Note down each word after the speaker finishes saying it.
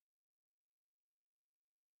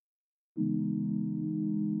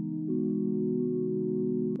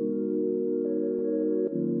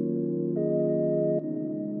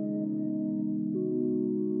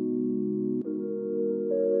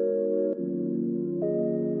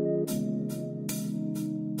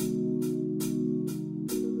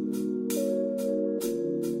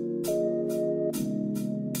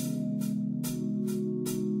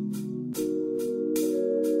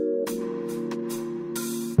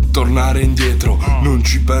Tornare indietro, non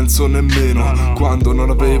ci penso nemmeno. Quando non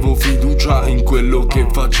avevo fiducia in quello che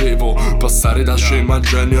facevo. Passare da scema a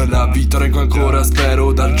genio e la vita reggo ancora,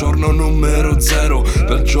 spero. Dal giorno numero zero,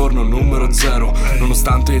 dal giorno numero zero.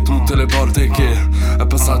 Nonostante tutte le volte che è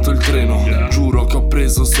passato il treno, giuro che ho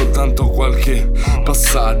preso soltanto qualche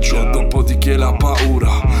passaggio. Dopodiché la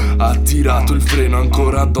paura ha tirato il freno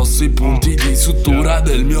ancora addosso i punti di sutura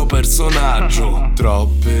del mio personaggio.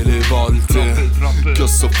 Troppe le volte che ho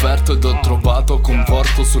sofferto ed ho trovato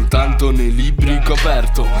conforto soltanto nei libri che ho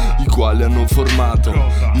aperto, i quali hanno formato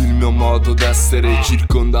il mio modo d'essere,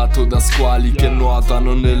 circondato da squali che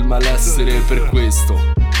nuotano nel malessere. Per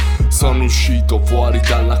questo sono uscito fuori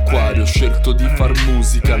dall'acquario, ho scelto di far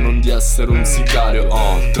musica, non di essere un sicario.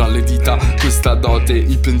 Ho tra le dita questa dote,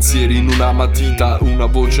 i pensieri in una matita, una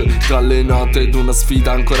voce tra le note ed una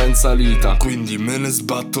sfida ancora in salita. Quindi me ne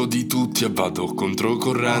sbatto di tutti e vado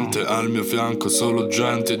controcorrente, al mio fianco solo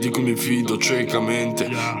gente di cui mi fido ciecamente.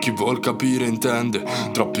 Chi vuol capire intende,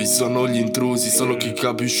 troppi sono gli intrusi, solo chi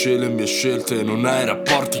capisce le mie scelte non ha i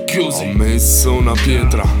rapporti chiusi. Ho messo una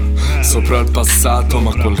pietra sopra il passato,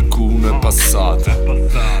 ma qualcuno è passato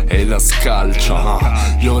e la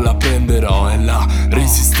scalcia. Io la prenderò e la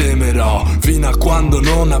risistemerò fino a quando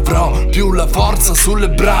non avrò più la forza sulle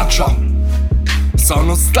braccia.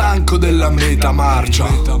 Sono stanco della metamarcia,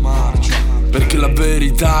 perché la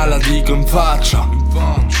verità la dico in faccia,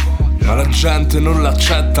 ma la gente non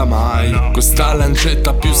l'accetta mai. Questa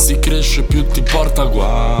lancetta più si cresce più ti porta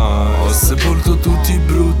guai. Ho sepolto tutti i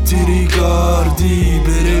brutti ricordi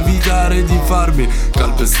per evitare di farmi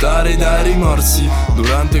calpestare dai rimorsi.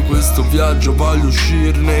 Durante questo viaggio voglio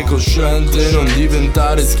uscirne cosciente, non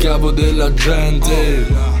diventare schiavo della gente.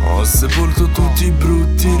 Ho sepolto tutti i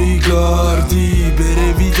brutti ricordi per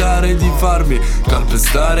evitare di farmi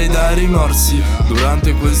calpestare dai rimorsi.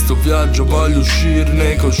 Durante questo viaggio voglio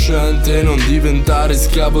uscirne cosciente, non diventare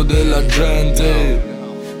schiavo della gente.